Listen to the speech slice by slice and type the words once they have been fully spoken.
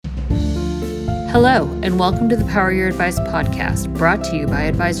Hello, and welcome to the Power Your Advice podcast, brought to you by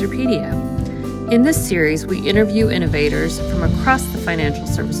Advisorpedia. In this series, we interview innovators from across the financial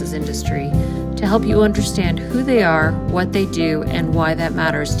services industry to help you understand who they are, what they do, and why that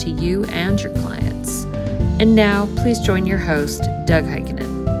matters to you and your clients. And now, please join your host, Doug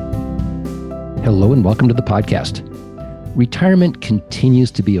Heikkinen. Hello, and welcome to the podcast. Retirement continues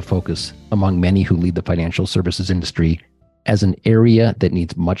to be a focus among many who lead the financial services industry as an area that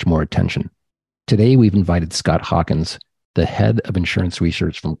needs much more attention. Today, we've invited Scott Hawkins, the head of insurance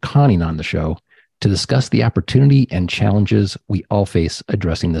research from Conning, on the show to discuss the opportunity and challenges we all face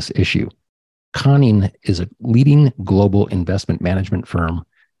addressing this issue. Conning is a leading global investment management firm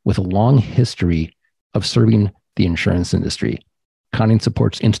with a long history of serving the insurance industry. Conning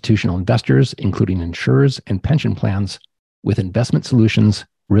supports institutional investors, including insurers and pension plans, with investment solutions,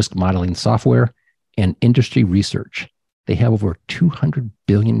 risk modeling software, and industry research. They have over $200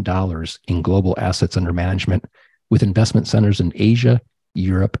 billion in global assets under management, with investment centers in Asia,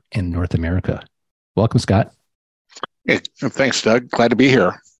 Europe, and North America. Welcome, Scott. Hey, thanks, Doug. Glad to be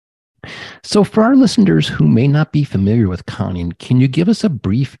here. So for our listeners who may not be familiar with Conning, can you give us a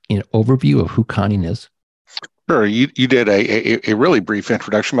brief overview of who Conning is? Sure. You did a really brief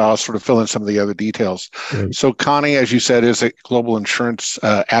introduction, but I'll sort of fill in some of the other details. Great. So Conning, as you said, is a global insurance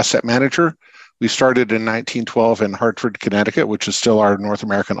asset manager. We started in 1912 in Hartford, Connecticut, which is still our North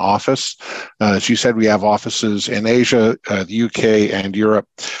American office. As you said, we have offices in Asia, the UK, and Europe.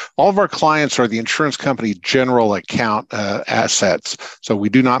 All of our clients are the insurance company general account assets. So we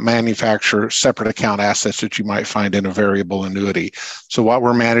do not manufacture separate account assets that you might find in a variable annuity. So what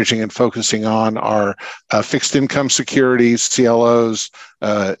we're managing and focusing on are fixed income securities, CLOs,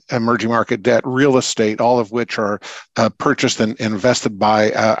 emerging market debt, real estate, all of which are purchased and invested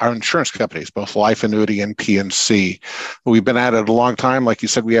by our insurance companies, both life annuity and P&C. We've been at it a long time. Like you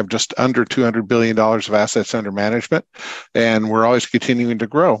said, we have just under $200 billion of assets under management, and we're always continuing to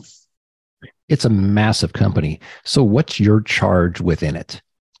grow. It's a massive company. So what's your charge within it?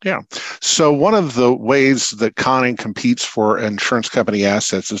 Yeah. So one of the ways that Conning competes for insurance company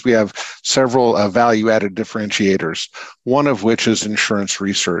assets is we have several value-added differentiators, one of which is insurance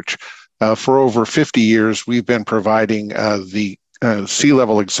research. For over 50 years, we've been providing the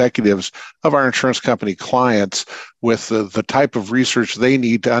C-level executives of our insurance company clients with the type of research they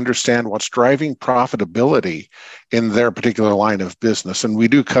need to understand what's driving profitability in their particular line of business. And we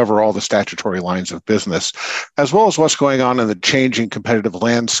do cover all the statutory lines of business, as well as what's going on in the changing competitive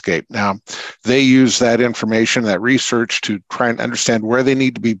landscape. Now, they use that information, that research, to try and understand where they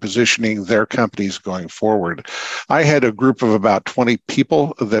need to be positioning their companies going forward. I had a group of about 20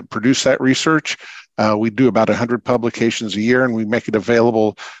 people that produce that research. We do about 100 publications a year, and we make it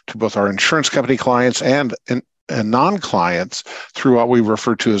available to both our insurance company clients and non-clients through what we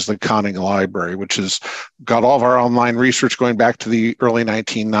refer to as the Conning Library, which has got all of our online research going back to the early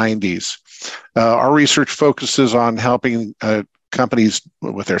 1990s. Our research focuses on helping companies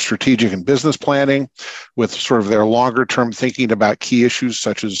with their strategic and business planning, with sort of their longer term thinking about key issues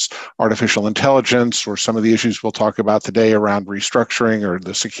such as artificial intelligence or some of the issues we'll talk about today around restructuring or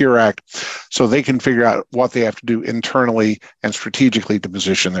the Secure Act, so they can figure out what they have to do internally and strategically to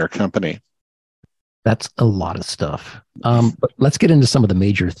position their company. That's a lot of stuff. But let's get into some of the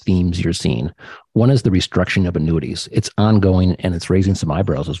major themes you're seeing. One is the restructuring of annuities. It's ongoing and it's raising some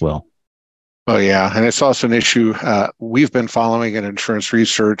eyebrows as well. Oh, yeah. And it's also an issue we've been following in insurance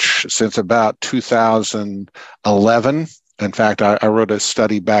research since about 2011. In fact, I wrote a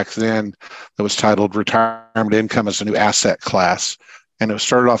study back then that was titled Retirement Income as a New Asset Class. And it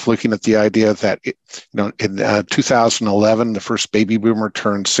started off looking at the idea that, in 2011, the first baby boomer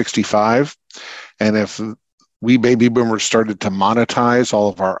turned 65. And if we baby boomers started to monetize all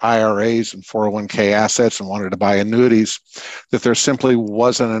of our IRAs and 401k assets and wanted to buy annuities, that there simply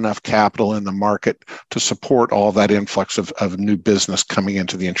wasn't enough capital in the market to support all that influx of new business coming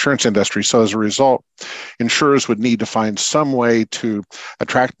into the insurance industry. So as a result, insurers would need to find some way to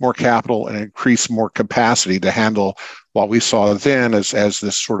attract more capital and increase more capacity to handle what we saw then as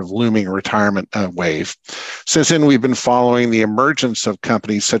this sort of looming retirement wave. Since then, we've been following the emergence of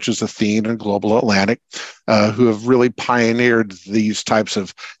companies such as Athene and Global Atlantic, who have really pioneered these types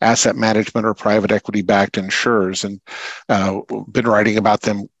of asset management or private equity-backed insurers, and been writing about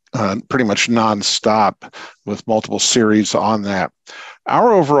them pretty much nonstop with multiple series on that.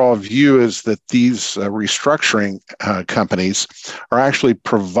 Our overall view is that these restructuring companies are actually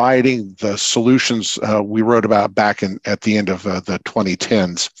providing the solutions we wrote about back at the end of the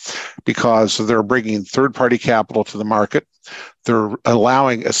 2010s, because they're bringing third-party capital to the market. They're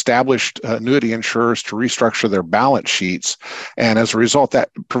allowing established annuity insurers to restructure their balance sheets. And as a result,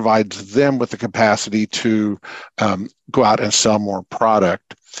 that provides them with the capacity to go out and sell more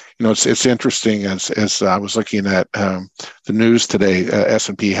product. It's interesting, as I was looking at the news today,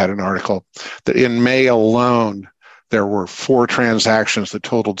 S&P had an article that in May alone, there were 4 transactions that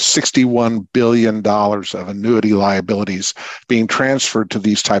totaled $61 billion of annuity liabilities being transferred to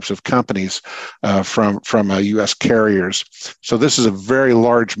these types of companies from U.S. carriers. So this is a very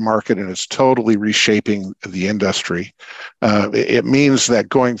large market, and it's totally reshaping the industry. It means that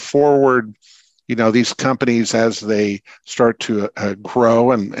going forward, these companies, as they start to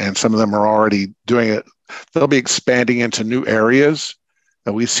grow, and some of them are already doing it, they'll be expanding into new areas.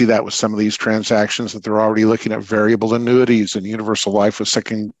 We see that with some of these transactions, that they're already looking at variable annuities and universal life with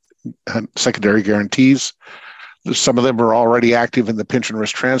secondary guarantees. Some of them are already active in the pension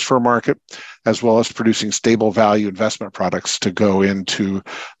risk transfer market, as well as producing stable value investment products to go into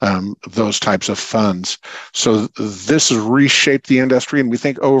those types of funds. So this has reshaped the industry, and we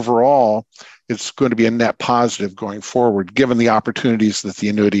think overall it's going to be a net positive going forward, given the opportunities that the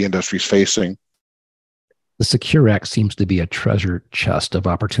annuity industry is facing. The Secure Act seems to be a treasure chest of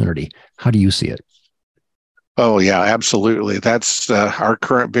opportunity. How do you see it? Oh, yeah, absolutely. That's our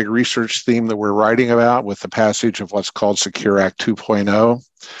current big research theme that we're writing about, with the passage of what's called Secure Act 2.0.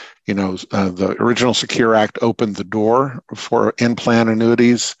 The original Secure Act opened the door for in-plan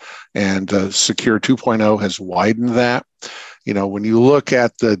annuities, and Secure 2.0 has widened that. When you look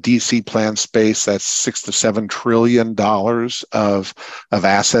at the DC plan space, that's $6 to $7 trillion of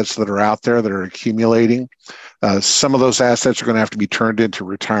assets that are out there that are accumulating. Some of those assets are going to have to be turned into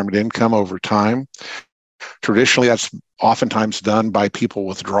retirement income over time. Traditionally, that's oftentimes done by people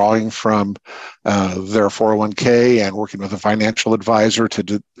withdrawing from their 401k and working with a financial advisor to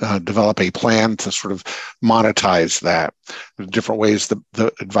develop a plan to sort of monetize that. There's different ways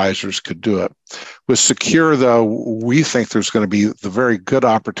the advisors could do it. With Secure, though, we think there's going to be the very good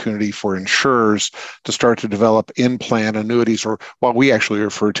opportunity for insurers to start to develop in-plan annuities, or what we actually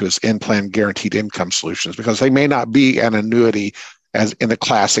refer to as in-plan guaranteed income solutions, because they may not be an annuity as in the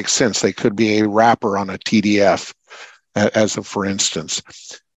classic sense. They could be a wrapper on a TDF, for instance.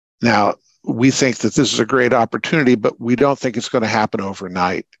 Now, we think that this is a great opportunity, but we don't think it's going to happen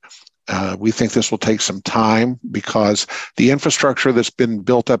overnight. We think this will take some time, because the infrastructure that's been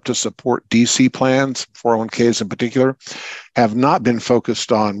built up to support DC plans, 401ks in particular, have not been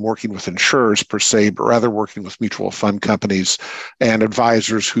focused on working with insurers per se, but rather working with mutual fund companies and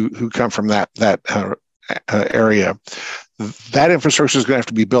advisors who come from that area. That infrastructure is going to have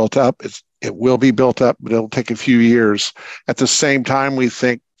to be built up. It will be built up, but it'll take a few years. At the same time, we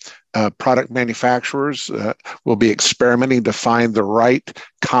think product manufacturers will be experimenting to find the right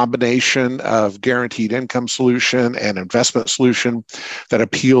combination of guaranteed income solution and investment solution that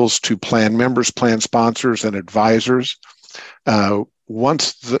appeals to plan members, plan sponsors, and advisors.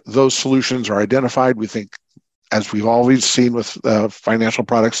 Once those solutions are identified, we think, as we've always seen with financial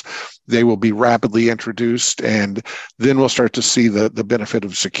products, they will be rapidly introduced, and then we'll start to see the benefit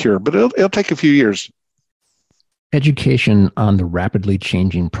of Secure. But it'll take a few years. Education on the rapidly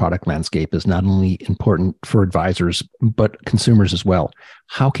changing product landscape is not only important for advisors, but consumers as well.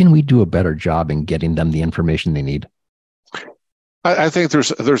 How can we do a better job in getting them the information they need? I think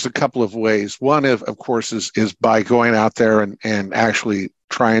there's a couple of ways. One, of course, is by going out there and actually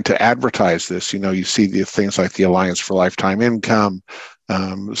trying to advertise this. You see the things like the Alliance for Lifetime Income,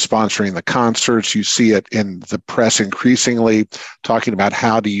 sponsoring the concerts. You see it in the press increasingly, talking about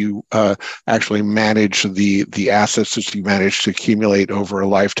how do you actually manage the assets that you manage to accumulate over a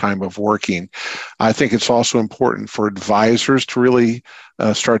lifetime of working. I think it's also important for advisors to really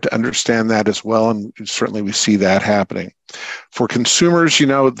start to understand that as well, and certainly we see that happening. For consumers,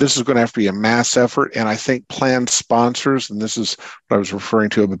 this is going to have to be a mass effort, and I think plan sponsors, and this is what I was referring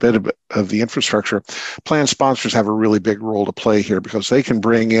to a bit of the infrastructure, plan sponsors have a really big role to play here, because they can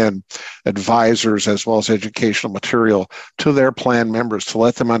bring in advisors as well as educational material to their plan members to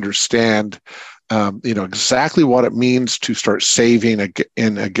let them understand exactly what it means to start saving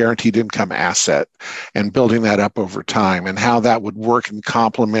in a guaranteed income asset and building that up over time, and how that would work and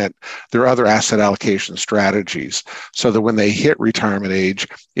complement their other asset allocation strategies, so that when they hit retirement age,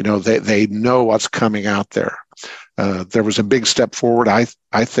 they know what's coming out there. There was a big step forward,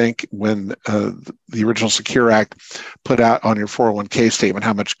 I think, when the original Secure Act put out on your 401k statement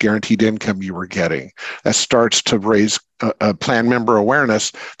how much guaranteed income you were getting. That starts to raise plan member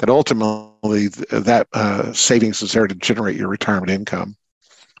awareness that ultimately that savings is there to generate your retirement income.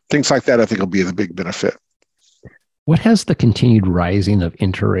 Things like that, I think, will be the big benefit. What has the continued rising of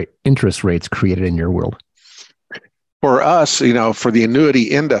interest rates created in your world? For us, for the annuity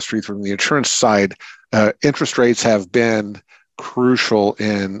industry, from the insurance side, interest rates have been crucial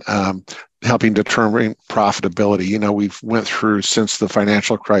in helping determine profitability. We've went through, since the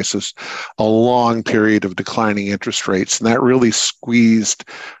financial crisis, a long period of declining interest rates, and that really squeezed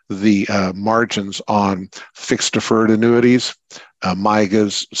the margins on fixed deferred annuities,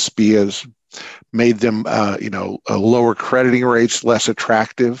 MYGAs, SPIAs, made them, lower crediting rates less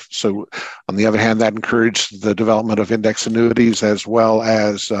attractive. So on the other hand, that encouraged the development of index annuities as well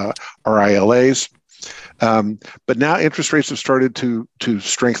as RILAs. But now interest rates have started to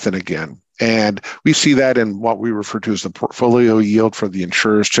strengthen again. And we see that in what we refer to as the portfolio yield for the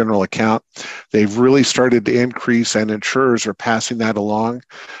insurer's general account. They've really started to increase, and insurers are passing that along.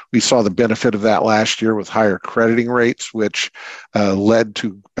 We saw the benefit of that last year with higher crediting rates, which led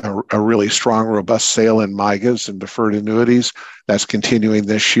to a really strong, robust sale in MYGAs and deferred annuities. That's continuing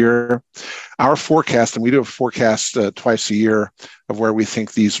this year. Our forecast, and we do a forecast twice a year of where we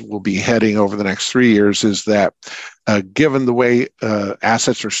think these will be heading over the next 3 years, is that given the way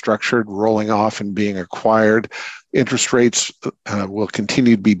assets are structured, rolling off and being acquired, interest rates will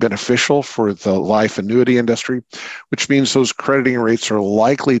continue to be beneficial for the life annuity industry, which means those crediting rates are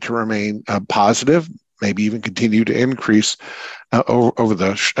likely to remain positive, maybe even continue to increase over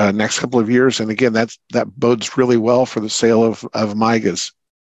the next couple of years. And again, that bodes really well for the sale of MYGAs.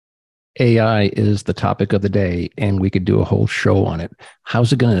 AI is the topic of the day, and we could do a whole show on it.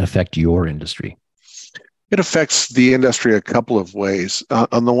 How's it going to affect your industry? It affects the industry a couple of ways.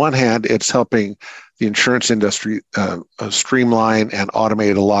 On the one hand, it's helping the insurance industry streamline and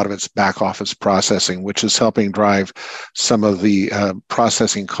automate a lot of its back office processing, which is helping drive some of the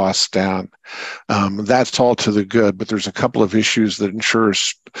processing costs down. That's all to the good, but there's a couple of issues that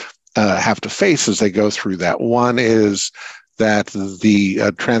insurers have to face as they go through that. One is that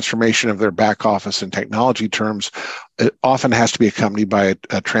the transformation of their back office in technology terms, it often has to be accompanied by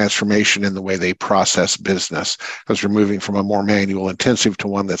a transformation in the way they process business, because they're moving from a more manual intensive to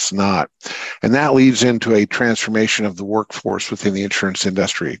one that's not. And that leads into a transformation of the workforce within the insurance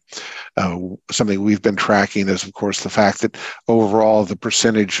industry. Something we've been tracking is, of course, the fact that overall the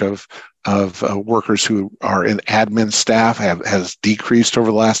percentage of workers who are in admin staff has decreased over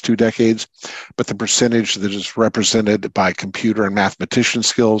the last 2 decades, but the percentage that is represented by computer and mathematician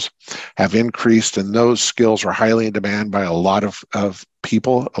skills have increased, and those skills are highly in demand by a lot of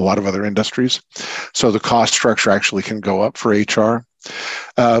people, a lot of other industries. So the cost structure actually can go up for HR.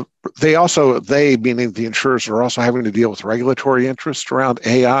 They, meaning the insurers, are also having to deal with regulatory interest around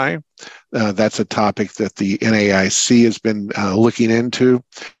AI. That's a topic that the NAIC has been looking into.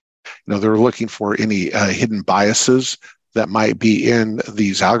 They're looking for any hidden biases that might be in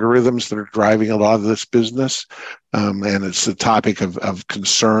these algorithms that are driving a lot of this business. And it's a topic of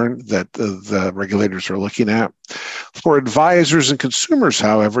concern that the regulators are looking at. For advisors and consumers,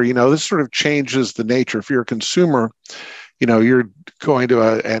 however, this sort of changes the nature. If you're a consumer, you're going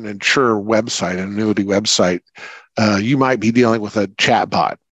to an insurer website, an annuity website, you might be dealing with a chat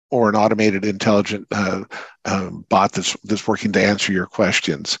bot or an automated intelligent bot that's working to answer your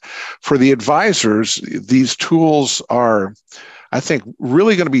questions. For the advisors, these tools are, I think,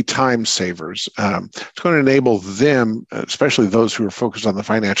 really going to be time savers. It's going to enable them, especially those who are focused on the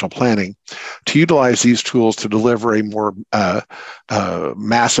financial planning, to utilize these tools to deliver a more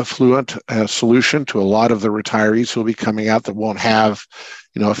mass affluent solution to a lot of the retirees who will be coming out that won't have,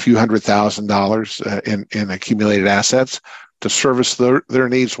 a few $100,000 in accumulated assets to service their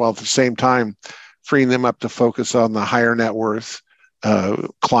needs, while at the same time freeing them up to focus on the higher net worth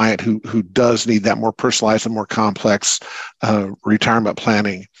client who does need that more personalized and more complex retirement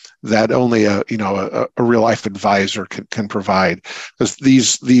planning that only a real life advisor can provide. Because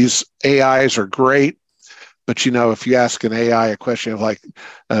these AIs are great, but if you ask an AI a question of like,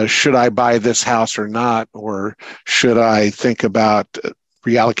 should I buy this house or not, or should I think about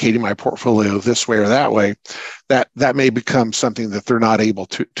reallocating my portfolio this way or that way, that may become something that they're not able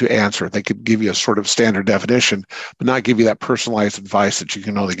to answer. They could give you a sort of standard definition, but not give you that personalized advice that you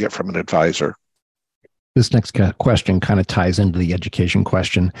can only get from an advisor. This next question kind of ties into the education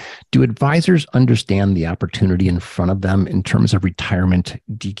question. Do advisors understand the opportunity in front of them in terms of retirement,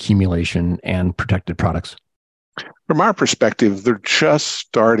 decumulation, and protected products? from our perspective, they're just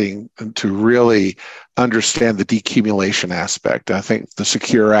starting to really understand the decumulation aspect. I think the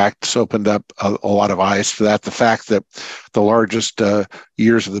Secure Act has opened up a lot of eyes to that. The fact that the largest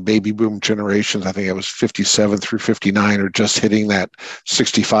years of the baby boom generations, I think it was 57 through 59, are just hitting that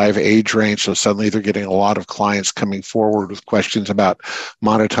 65 age range. So suddenly they're getting a lot of clients coming forward with questions about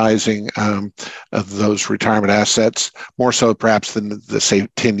monetizing those retirement assets, more so perhaps than, say,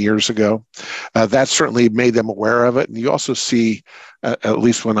 10 years ago. That certainly made them aware of it. And you also see, at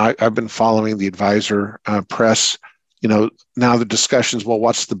least when I've been following the advisor press, now the discussions, well,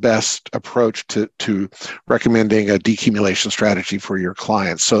 what's the best approach to recommending a decumulation strategy for your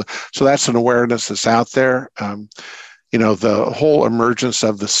clients? So that's an awareness that's out there. The whole emergence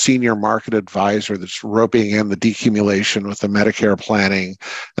of the senior market advisor that's roping in the decumulation with the Medicare planning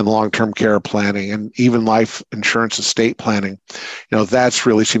and long-term care planning and even life insurance estate planning, that's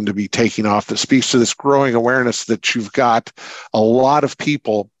really seemed to be taking off. That speaks to this growing awareness that you've got a lot of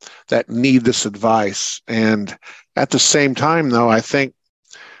people that need this advice. And at the same time, though, I think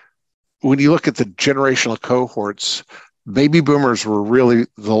when you look at the generational cohorts, baby boomers were really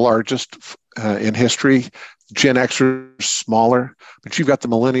the largest in history. Gen X are smaller, but you've got the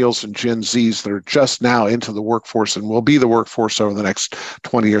millennials and Gen Zs that are just now into the workforce and will be the workforce over the next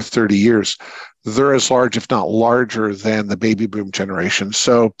 20 or 30 years. They're as large, if not larger, than the baby boom generation.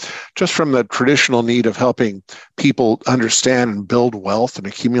 So just from the traditional need of helping people understand and build wealth and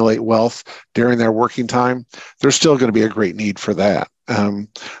accumulate wealth during their working time, there's still going to be a great need for that.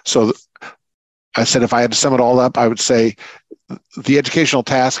 So I said, if I had to sum it all up, I would say the educational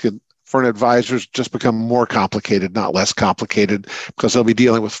task for an advisor has just become more complicated, not less complicated, because they'll be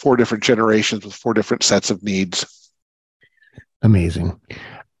dealing with 4 different generations with 4 different sets of needs. Amazing.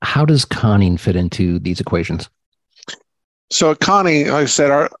 How does conning fit into these equations? So at Conning, like I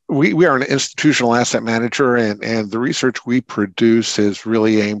said, we are an institutional asset manager, and the research we produce is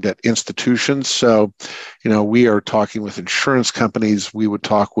really aimed at institutions. So, we are talking with insurance companies. We would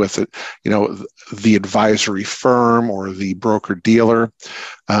talk with, the advisory firm or the broker dealer,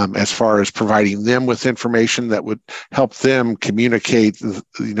 as far as providing them with information that would help them communicate,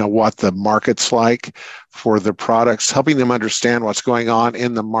 what the market's like for the products, helping them understand what's going on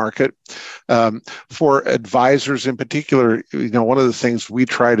in the market. For advisors in particular, one of the things we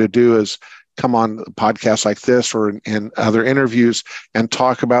try to do is come on podcasts like this or in other interviews and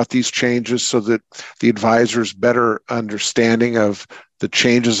talk about these changes so that the advisor's better understanding of the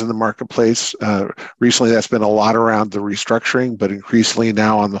changes in the marketplace. Recently, that's been a lot around the restructuring, but increasingly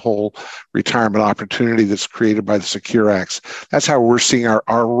now on the whole retirement opportunity that's created by the Secure Acts. That's how we're seeing our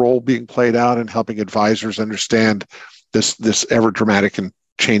role being played out in helping advisors understand this ever dramatic and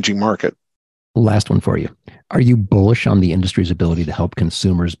changing market. Last one for you. Are you bullish on the industry's ability to help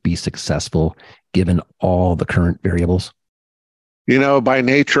consumers be successful given all the current variables? By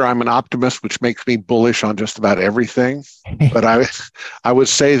nature, I'm an optimist, which makes me bullish on just about everything. But I would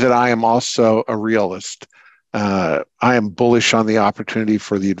say that I am also a realist. I am bullish on the opportunity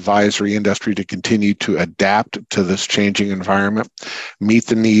for the advisory industry to continue to adapt to this changing environment, meet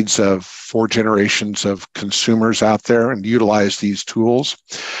the needs of 4 generations of consumers out there and utilize these tools.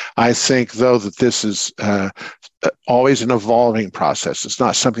 I think, though, that this is always an evolving process. It's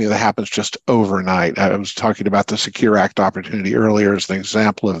not something that happens just overnight. I was talking about the Secure Act opportunity earlier as an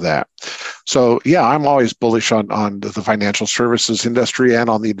example of that. So, yeah, I'm always bullish on the financial services industry and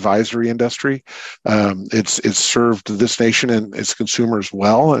on the advisory industry. It's served this nation and its consumers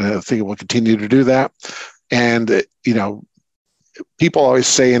well, and I think it will continue to do that. And, people always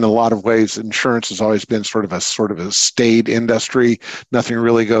say in a lot of ways, insurance has always been sort of a staid industry. Nothing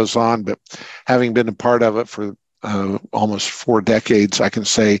really goes on, but having been a part of it for almost 4 decades, I can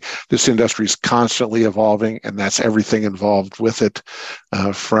say this industry is constantly evolving, and that's everything involved with it,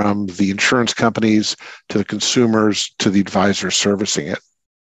 from the insurance companies to the consumers to the advisors servicing it.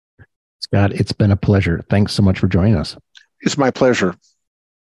 Scott, it's been a pleasure. Thanks so much for joining us. It's my pleasure.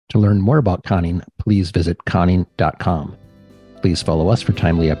 To learn more about conning, please visit conning.com. Please follow us for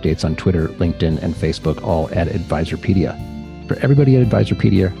timely updates on Twitter, LinkedIn, and Facebook, all at Advisorpedia. For everybody at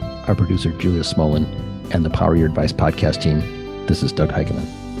Advisorpedia, our producer Julia Smolin, and the Power Your Advice podcast team, this is Doug Heikkinen.